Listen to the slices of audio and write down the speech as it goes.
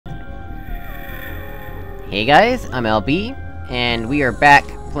Hey guys, I'm LB, and we are back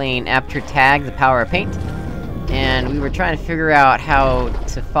playing Aperture Tag, The Power of Paint. And we were trying to figure out how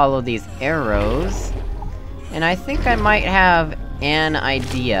to follow these arrows. And I think I might have an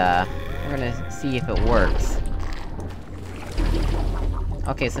idea. We're gonna see if it works.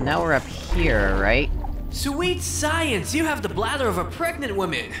 Okay, so now we're up here, right? Sweet science! You have the bladder of a pregnant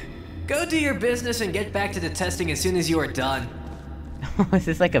woman! Go do your business and get back to the testing as soon as you are done. Is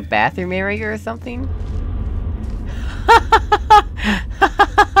this like a bathroom area or something?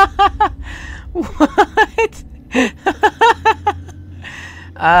 What?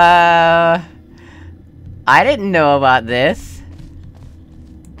 I didn't know about this.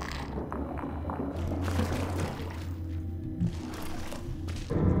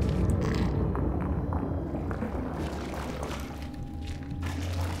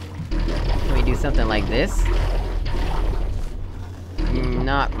 Can we do something like this?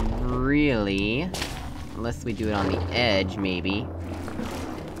 Not really. Unless we do it on the edge, maybe.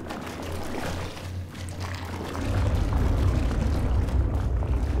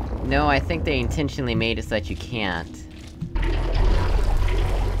 No, I think they intentionally made it so that you can't.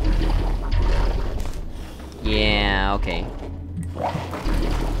 Yeah, okay.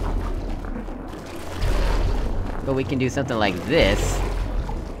 But we can do something like this.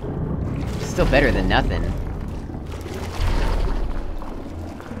 Still better than nothing.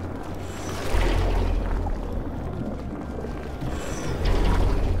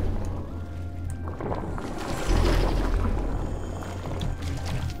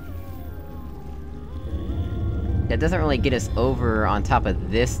 That doesn't really get us over on top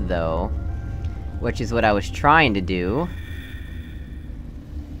of this, though. Which is what I was trying to do.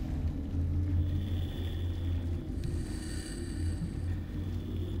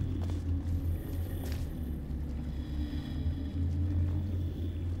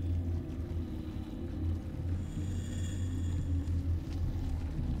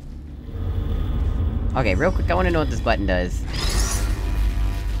 Okay, real quick, I wanna know what this button does.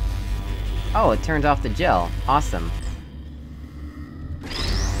 Oh, it turns off the gel. Awesome.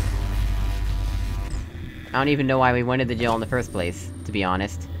 I don't even know why we wanted the gel in the first place, to be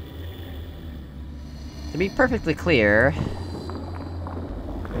honest. To be perfectly clear...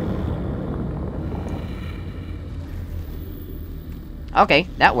 Okay,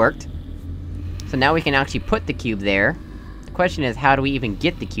 that worked. So now we can actually put the cube there. The question is, how do we even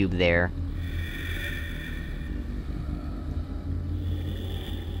get the cube there?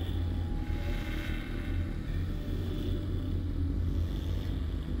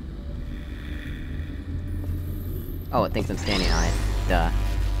 Oh, it thinks I'm standing on it. Duh.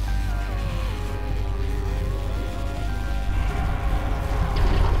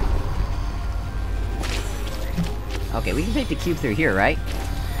 Okay, we can take the cube through here, right?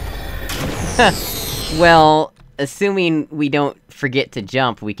 Well, assuming we don't forget to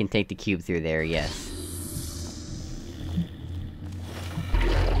jump, we can take the cube through there, yes.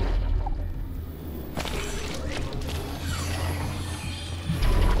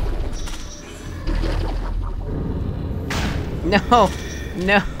 No!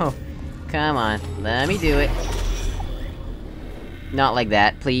 No! Come on, let me do it. Not like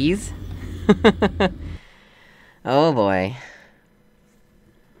that, please. Oh boy.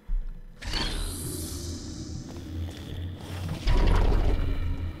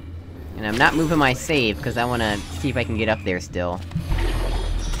 And I'm not moving my save, because I wanna see if I can get up there still.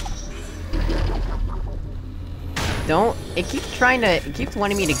 Don't- it keeps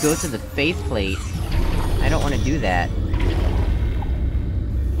wanting me to go to the faceplate. I don't wanna do that.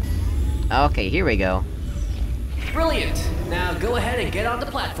 Okay, here we go. Brilliant! Now go ahead and get on the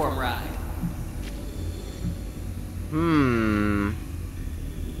platform ride.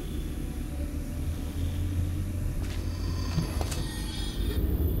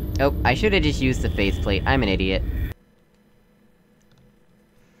 Oh, I should've just used the faceplate. I'm an idiot.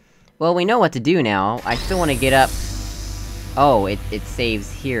 Well, we know what to do now. I still wanna get up... Oh, it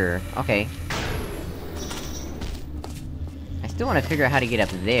saves here. Okay. I still wanna figure out how to get up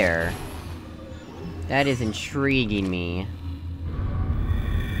there. That is intriguing me.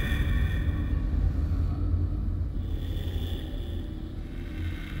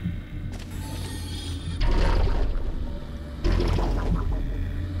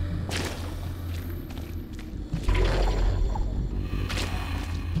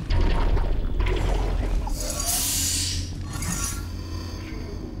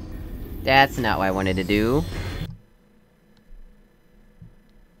 That's not what I wanted to do.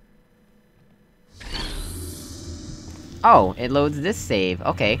 Oh, it loads this save.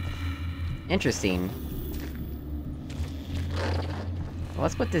 Okay. Interesting.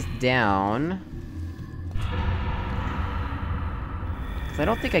 Let's put this down. 'Cause I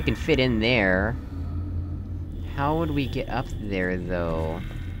don't think I can fit in there. How would we get up there, though?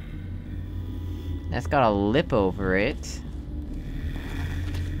 That's got a lip over it.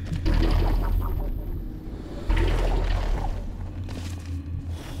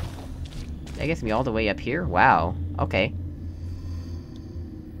 That gets me all the way up here? Wow. Okay.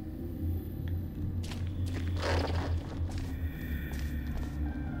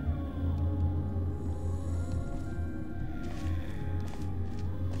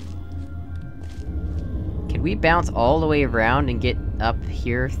 Can we bounce all the way around and get up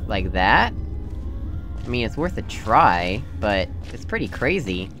here like that? I mean, it's worth a try, but it's pretty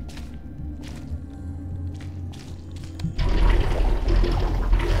crazy.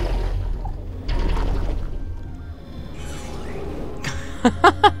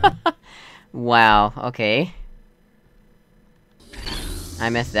 Wow, okay. I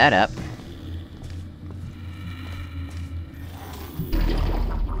messed that up.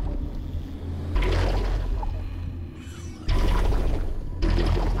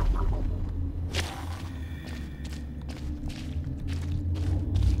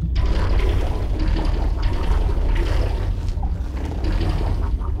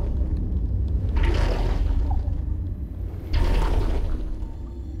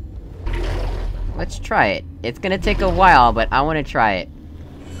 Let's try it. It's gonna take a while, but I wanna try it.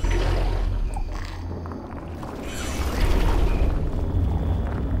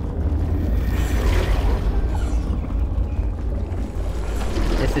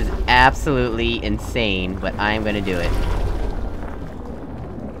 This is absolutely insane, but I'm gonna do it.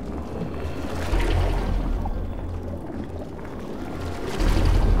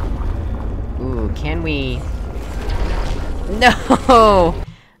 Ooh, can we... No!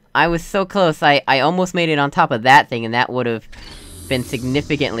 I was so close, I almost made it on top of that thing, and that would've been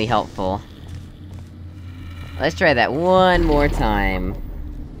significantly helpful. Let's try that one more time.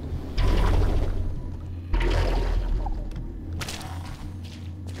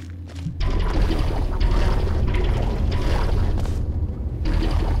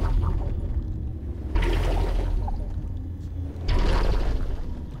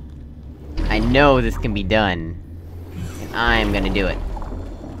 I know this can be done. And I'm gonna do it.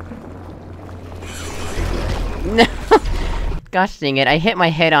 No! Gosh dang it, I hit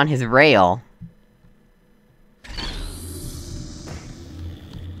my head on his rail.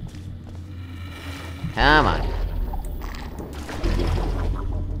 Come on.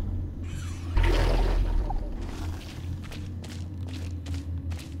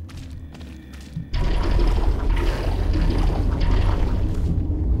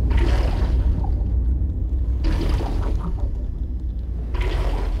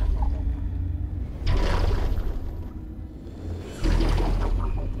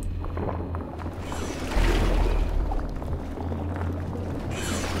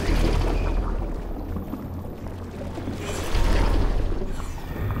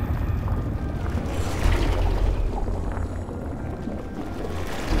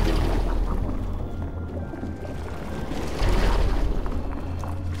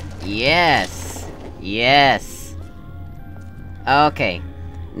 Yes! Yes! Okay.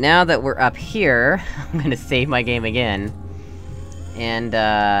 Now that we're up here, I'm gonna save my game again. And,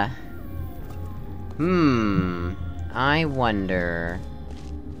 I wonder...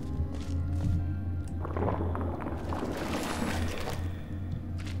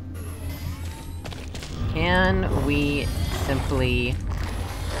 Can we simply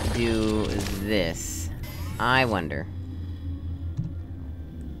do this? I wonder.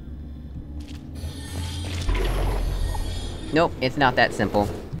 Nope, it's not that simple.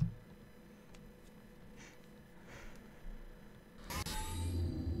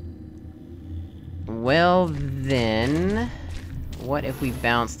 Well then... What if we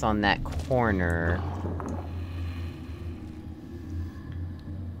bounced on that corner?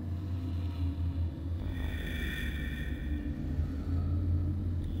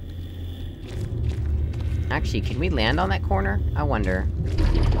 Actually, can we land on that corner? I wonder.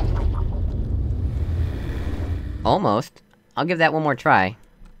 Almost. I'll give that one more try.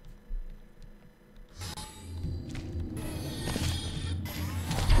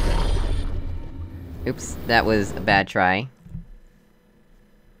 Oops, that was a bad try.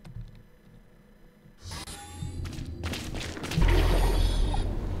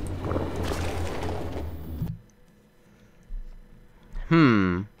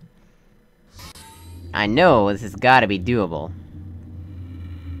 I know this has gotta be doable.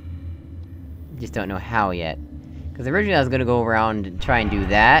 Just don't know how yet. Because originally I was gonna go around and try and do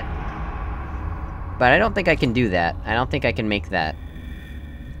that. But I don't think I can do that. I don't think I can make that.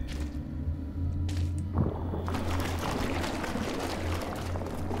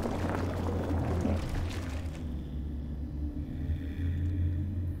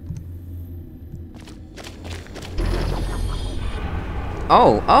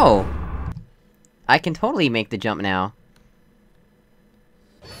 Oh, oh! I can totally make the jump now.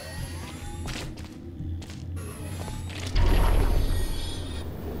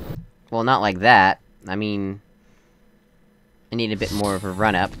 Well, not like that. I mean... I need a bit more of a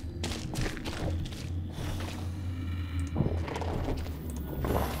run-up.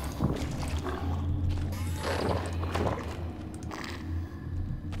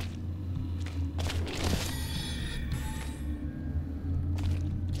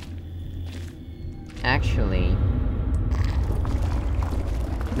 Actually...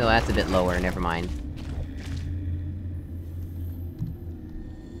 No, that's a bit lower, never mind.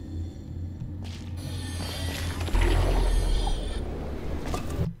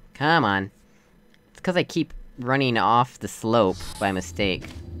 Come on. It's cause I keep running off the slope by mistake.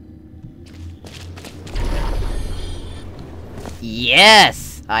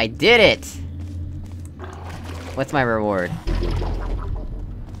 Yes! I did it! What's my reward?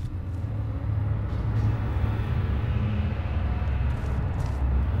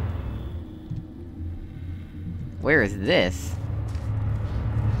 Where is this?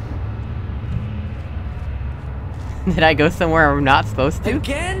 Did I go somewhere I'm not supposed to?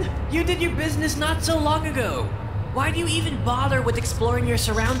 Again? You did your business not so long ago! Why do you even bother with exploring your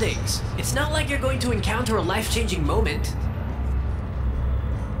surroundings? It's not like you're going to encounter a life-changing moment.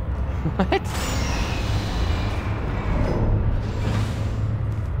 What?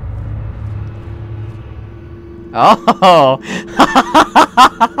 Oh!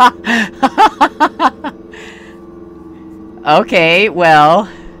 Okay, well...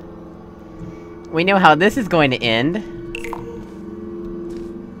 We know how this is going to end.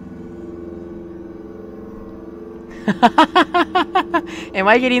 Am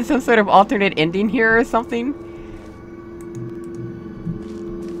I getting some sort of alternate ending here or something?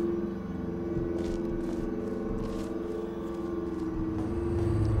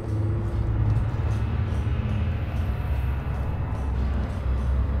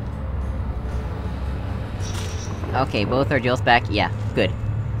 Okay, both our Jills back? Yeah, good.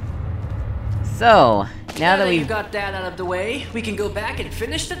 So, now that we've got that out of the way, we can go back and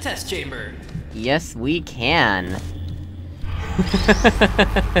finish the test chamber. Yes, we can.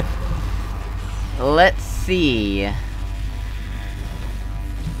 Let's see...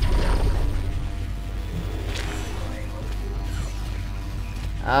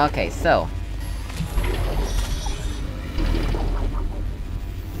 Okay, so...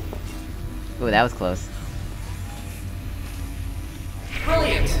 Ooh, that was close.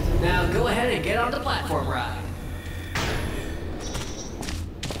 Brilliant! Now go ahead and get on the platform ride.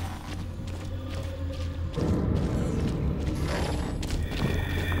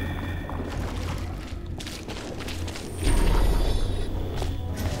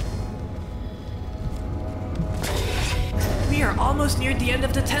 We are almost near the end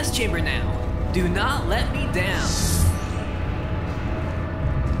of the test chamber now. Do not let me down.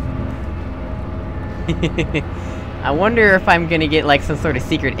 I wonder if I'm gonna get, like, some sort of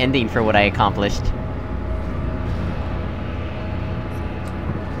secret ending for what I accomplished.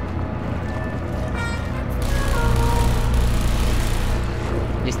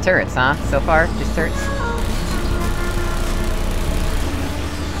 Just turrets, huh? So far? Just turrets?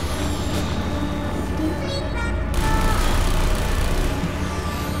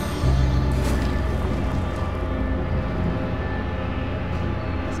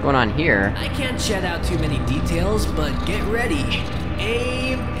 What's going on here? I can't shed out too many details, but get ready.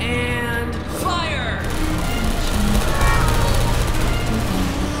 Aim and fire!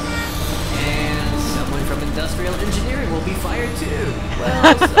 And someone from industrial engineering will be fired too.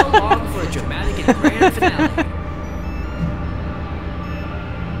 Well, so long for a dramatic and grand finale.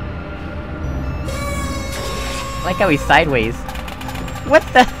 I like how he's sideways. What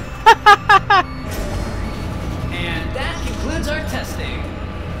the? And that concludes our testing.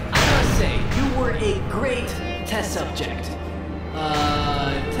 I must say, you were a great test subject.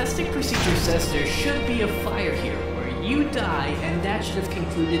 Testing procedure says there should be a fire here where you die, and that should have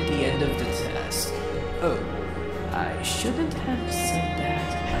concluded the end of the test. Oh, I shouldn't have said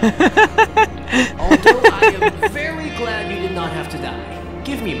that. Although I am very glad you did not have to die.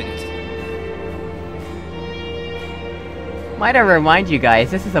 Give me a minute. Might I remind you guys,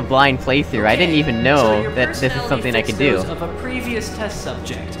 this is a blind playthrough. I didn't even know so that this is something I could do. Of a previous test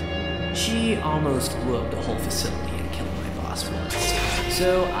subject. She almost blew up the whole facility and killed my boss once.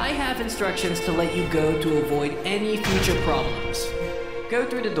 So I have instructions to let you go to avoid any future problems. Go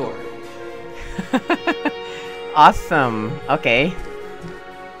through the door. Awesome. Okay.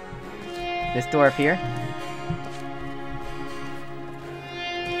 This door up here?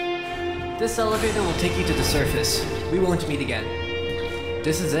 This elevator will take you to the surface. We won't meet again.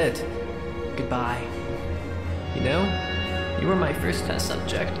 This is it. Goodbye. You know, you were my first test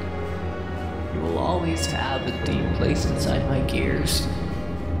subject. You will always have a deep place inside my gears.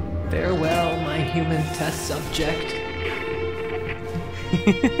 Farewell, my human test subject.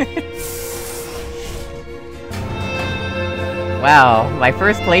 Wow, my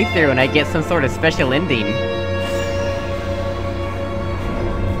first playthrough and I get some sort of special ending.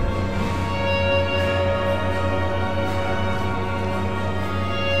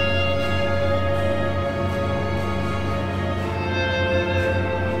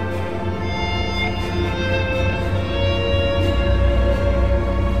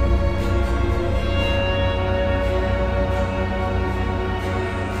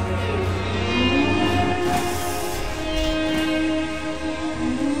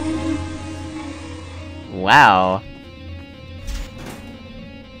 Wow.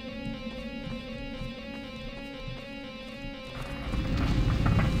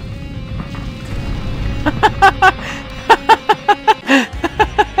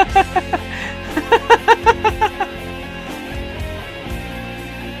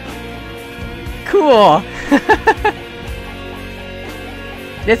 Cool.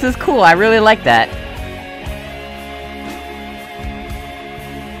 This is cool, I really like that.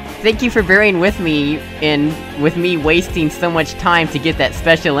 Thank you for bearing with me with me wasting so much time to get that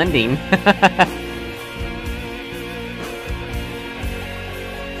special ending.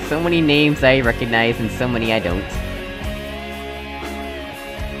 So many names I recognize and so many I don't.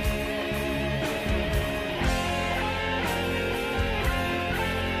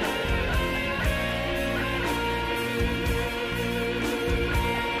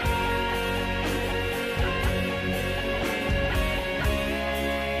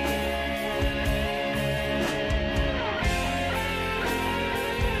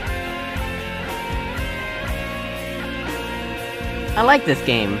 I like this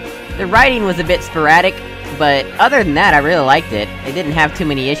game. The writing was a bit sporadic, but other than that, I really liked it. It didn't have too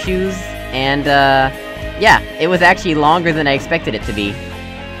many issues, and yeah, it was actually longer than I expected it to be.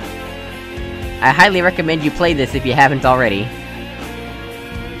 I highly recommend you play this if you haven't already.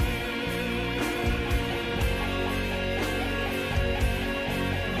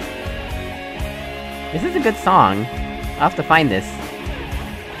 This is a good song. I'll have to find this.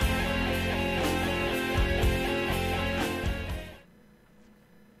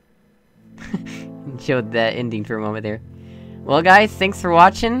 Showed that ending for a moment there. Well guys, thanks for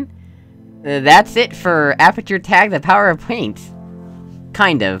watching. That's it for Aperture Tag: The Power of Paint.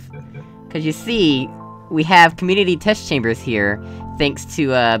 Kind of. Cause you see, we have community test chambers here, thanks to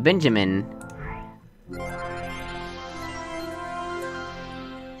Benjamin.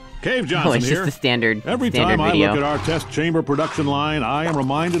 Cave Johnson it's here. just a standard Every standard time video. I look at our test chamber production line, I am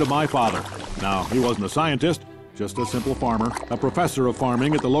reminded of my father. Now, he wasn't a scientist, just a simple farmer, a professor of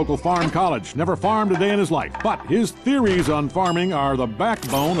farming at the local farm college. Never farmed a day in his life, but his theories on farming are the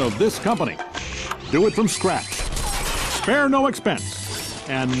backbone of this company. Do it from scratch. Spare no expense.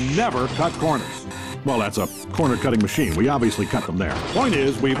 And never cut corners. Well, that's a corner-cutting machine. We obviously cut them there. Point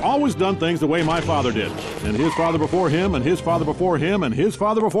is, we've always done things the way my father did. And his father before him, and his father before him, and his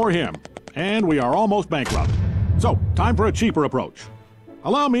father before him. And we are almost bankrupt. So, time for a cheaper approach.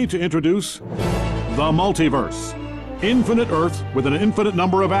 Allow me to introduce the multiverse. Infinite Earths with an infinite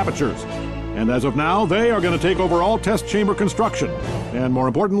number of apertures. And as of now, they are going to take over all test chamber construction. And more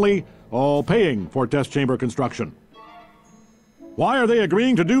importantly, all paying for test chamber construction. Why are they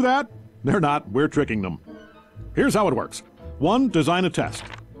agreeing to do that? They're not. We're tricking them. Here's how it works. 1, design a test.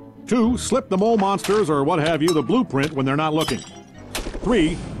 2, slip the mole monsters or what have you the blueprint when they're not looking.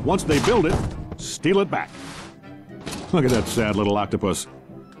 3, once they build it, steal it back. Look at that sad little octopus.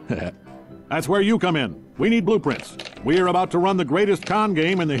 That's where you come in. We need blueprints. We're about to run the greatest con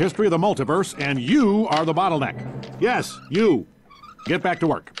game in the history of the multiverse, and you are the bottleneck. Yes, you. Get back to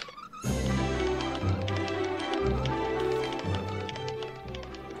work.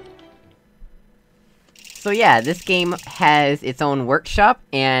 So yeah, this game has its own workshop,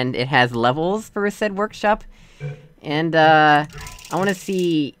 and it has levels for said workshop. And, I wanna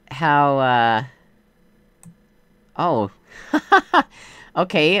see how, Oh.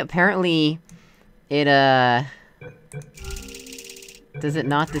 Okay, apparently... It, does it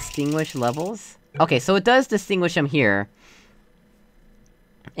not distinguish levels? Okay, so it does distinguish them here.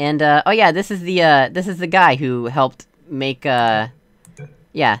 And, oh yeah, this is the guy who helped make, yeah,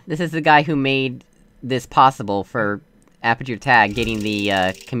 this is the guy who made this possible for Aperture Tag, getting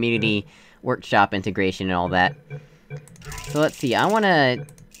the, community workshop integration and all that. So let's see, I wanna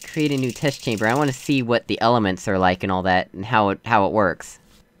create a new test chamber. I wanna see what the elements are like and all that, and how it works.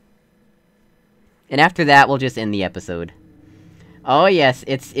 And after that, we'll just end the episode. Oh yes,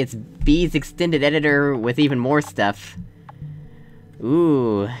 it's B's extended editor with even more stuff.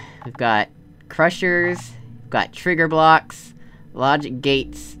 Ooh, we've got crushers, we've got trigger blocks, logic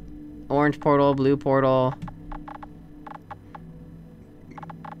gates, orange portal, blue portal.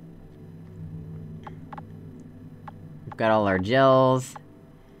 We've got all our gels,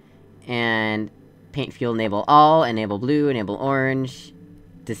 and paint fuel enable all, enable blue, enable orange,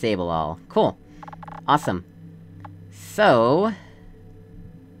 disable all. Cool. Awesome. So...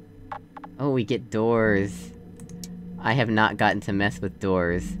 oh, we get doors. I have not gotten to mess with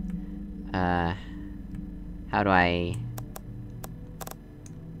doors. How do I...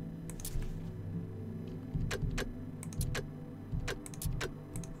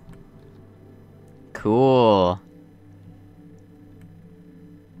 cool.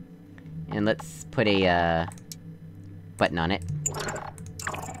 And let's put a, button on it.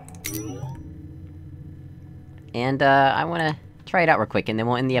 And, I wanna try it out real quick, and then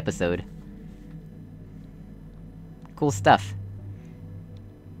we'll end the episode. Cool stuff.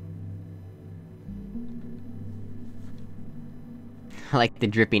 I like the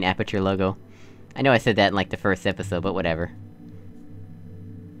dripping Aperture logo. I know I said that in, like, the first episode, but whatever.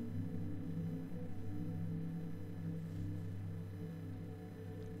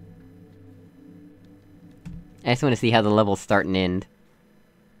 I just wanna see how the levels start and end.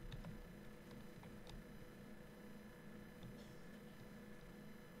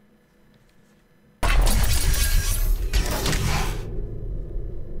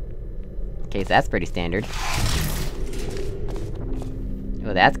 Okay, so that's pretty standard.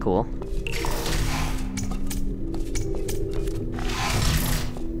 Oh, that's cool.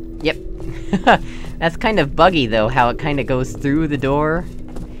 Yep. That's kind of buggy, though, how it kinda goes through the door.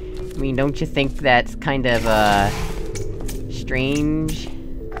 I mean, don't you think that's kind of, strange?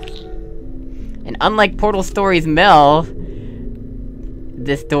 And unlike Portal Stories Mel,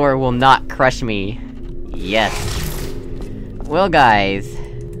 this door will not crush me. Yes. Well, guys...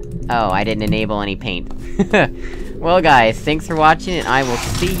 oh, I didn't enable any paint. Well, guys, thanks for watching, and I will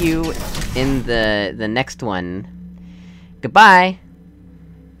see you in the next one. Goodbye!